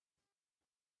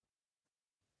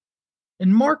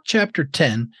In Mark chapter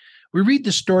 10, we read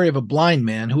the story of a blind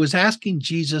man who was asking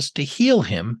Jesus to heal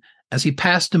him as he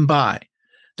passed him by.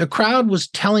 The crowd was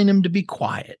telling him to be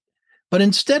quiet, but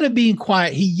instead of being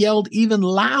quiet, he yelled even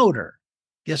louder.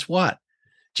 Guess what?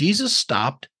 Jesus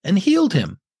stopped and healed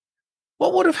him.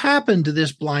 What would have happened to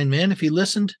this blind man if he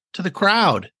listened to the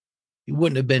crowd? He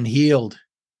wouldn't have been healed.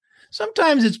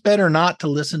 Sometimes it's better not to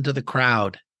listen to the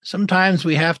crowd. Sometimes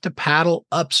we have to paddle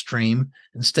upstream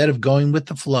instead of going with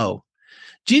the flow.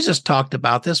 Jesus talked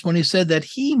about this when he said that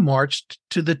he marched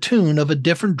to the tune of a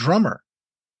different drummer.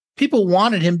 People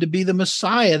wanted him to be the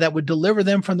Messiah that would deliver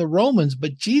them from the Romans,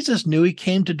 but Jesus knew he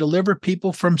came to deliver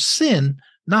people from sin,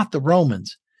 not the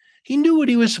Romans. He knew what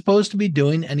he was supposed to be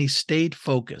doing, and he stayed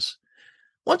focused.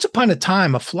 Once upon a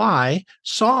time, a fly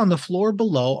saw on the floor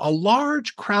below a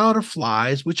large crowd of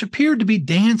flies which appeared to be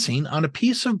dancing on a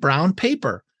piece of brown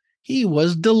paper. He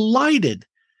was delighted.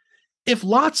 If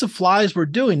lots of flies were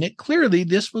doing it, clearly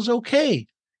this was okay.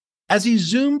 As he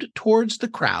zoomed towards the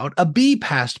crowd, a bee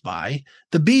passed by.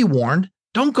 The bee warned,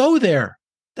 "Don't go there.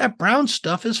 That brown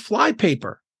stuff is fly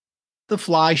paper." The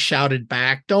fly shouted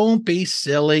back, "Don't be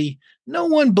silly. No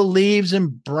one believes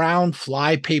in brown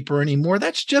fly paper anymore.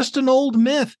 That's just an old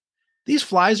myth. These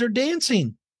flies are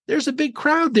dancing. There's a big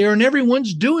crowd there and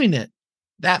everyone's doing it.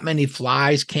 That many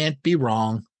flies can't be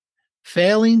wrong."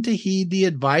 Failing to heed the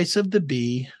advice of the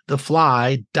bee, the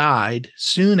fly died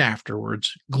soon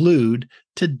afterwards, glued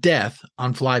to death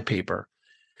on flypaper.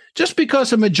 Just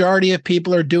because a majority of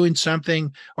people are doing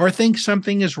something or think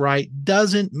something is right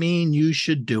doesn't mean you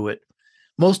should do it.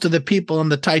 Most of the people on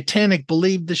the Titanic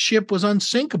believed the ship was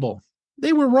unsinkable.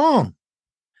 They were wrong.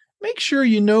 Make sure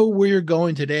you know where you're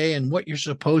going today and what you're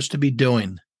supposed to be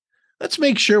doing. Let's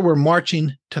make sure we're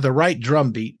marching to the right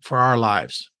drumbeat for our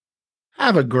lives.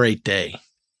 Have a great day.